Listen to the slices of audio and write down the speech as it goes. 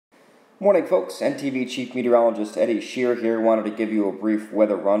Morning folks, NTV Chief Meteorologist Eddie Shear here. Wanted to give you a brief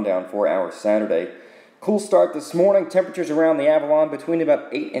weather rundown for our Saturday. Cool start this morning, temperatures around the Avalon between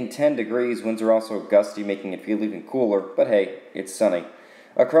about 8 and 10 degrees. Winds are also gusty, making it feel even cooler, but hey, it's sunny.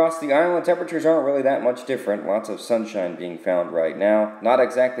 Across the island, temperatures aren't really that much different. Lots of sunshine being found right now. Not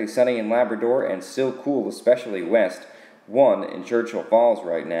exactly sunny in Labrador and still cool, especially west. 1 in Churchill Falls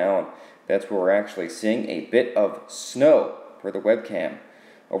right now, and that's where we're actually seeing a bit of snow for the webcam.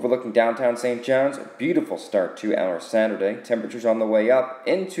 Overlooking downtown St. John's, a beautiful start to our Saturday. Temperatures on the way up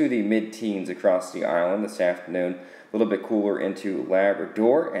into the mid-teens across the island this afternoon. A little bit cooler into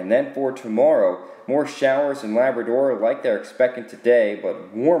Labrador. And then for tomorrow, more showers in Labrador like they're expecting today,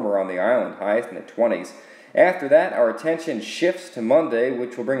 but warmer on the island, highs in the 20s. After that, our attention shifts to Monday,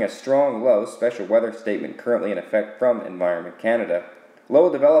 which will bring a strong low, special weather statement currently in effect from Environment Canada. Low will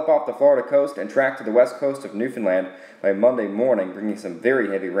develop off the Florida coast and track to the west coast of Newfoundland by Monday morning, bringing some very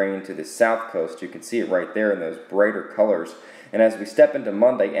heavy rain to the south coast. You can see it right there in those brighter colors. And as we step into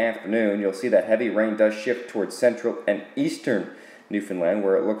Monday afternoon, you'll see that heavy rain does shift towards central and eastern Newfoundland,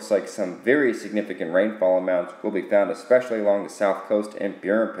 where it looks like some very significant rainfall amounts will be found, especially along the south coast and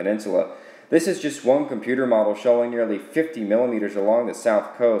Burin Peninsula. This is just one computer model showing nearly 50 millimeters along the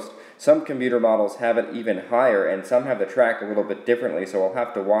south coast. Some computer models have it even higher, and some have the track a little bit differently, so we'll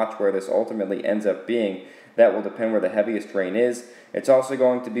have to watch where this ultimately ends up being. That will depend where the heaviest rain is. It's also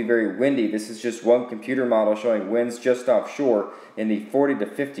going to be very windy. This is just one computer model showing winds just offshore in the 40 to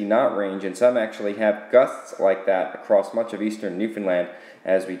 50 knot range, and some actually have gusts like that across much of eastern Newfoundland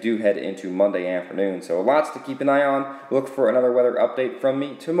as we do head into Monday afternoon. So lots to keep an eye on. Look for another weather update from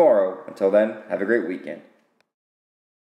me tomorrow. Until then, have a great weekend.